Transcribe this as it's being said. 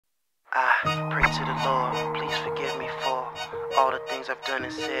I've done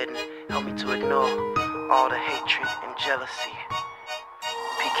and said, and help me to ignore all the hatred and jealousy.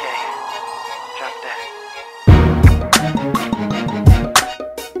 PK, drop that.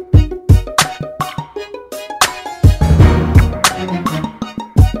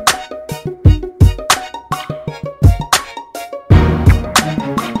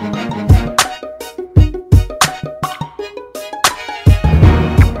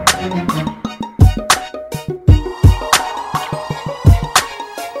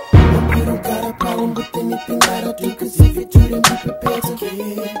 With anything that I do, cause if you do, then be prepared to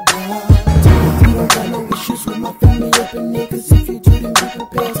get knocked. You don't got no issues with my family up in there, cause if you do, then be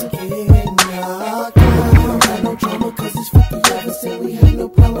prepared to get knocked. You don't got no drama, cause it's 50 of us and we have no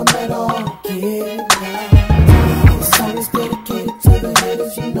problem at all. Get knocked. This song is dedicated to the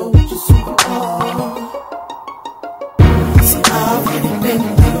haters, you know just who you are. See, I've really been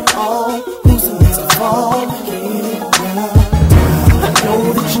through it all, losing makes a fall. Get knocked. I know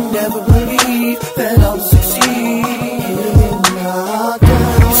that you never believe that I'll succeed.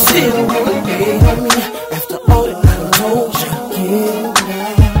 You still wanna hate on me after all that I told you.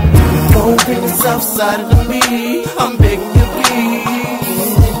 Don't bring the south side of me, I'm begging you please.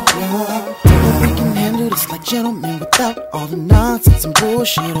 We can handle this like gentlemen without all the nonsense and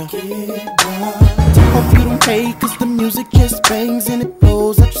bullshit. Hope you don't hate, cause the music just bangs and it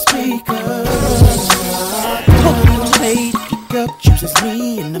blows out your speakers. Hope you don't hate, your girl chooses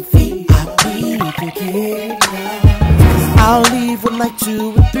me in the VIP. I'll leave with like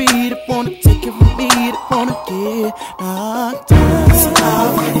 2 or 3 that wanna take it from me, that wanna get knocked down. See,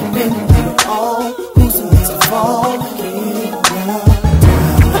 I've already been through it all, losing makes a fall. Get knocked down.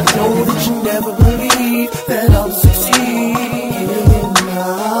 I know that you never believe that I'll succeed. Get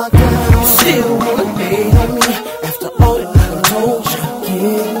knocked down. You still wanna hate on me after all that I told you.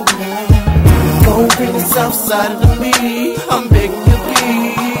 Get knocked down. Don't bring the south side of me, I'm begging you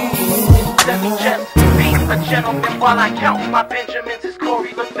please. Let me just be a gentleman while I count my Benjamins. It's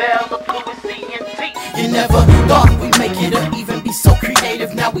CoryLavel of fluency and tea. You never thought we'd make it or even be so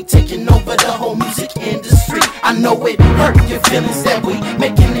creative. Now we taking over the whole music industry. I know it hurt your feelings that we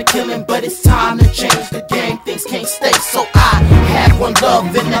making a killing, but it's time to change the game. Things can't stay, so I had one love,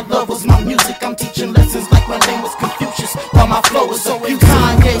 and that love was my music. I'm teaching lessons like my name was Confucius, while my flow is so cute.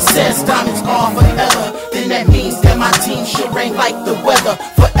 Kanye says diamonds are forever, then that means that my team should reign like the weather.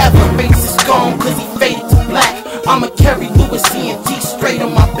 Forever, race is gone cause he faded to black. I'ma carry Louis C&T straight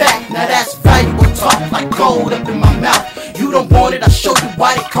on my back. Now that's valuable talk, like gold up in my mouth. You don't want it, I'll show you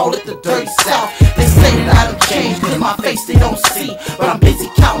why they call it the dirty south. They say that I don't change cause my face they don't see, but I'm busy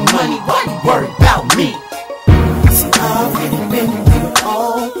counting money, why you worried about me? See, I've really been through it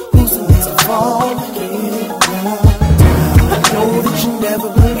all, losing makes a fall. Get knocked down. I know that you never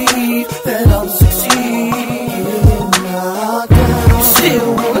believe that I'll succeed. Get knocked down. You still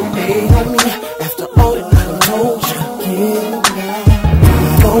wanna hate on me after all that I told you. Get knocked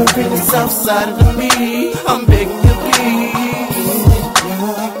down. Don't bring the south side of me, I'm begging you please. Get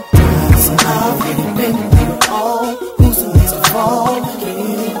knocked down. See, I've really been through it all, losing makes a fall. Get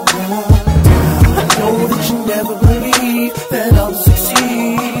knocked down. I know that you never believe that I'll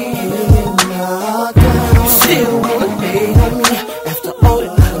succeed. Get knocked down. You still wanna hate on me after all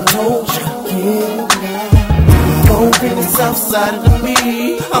that I told you. Get knocked down. Don't bring the south side of me,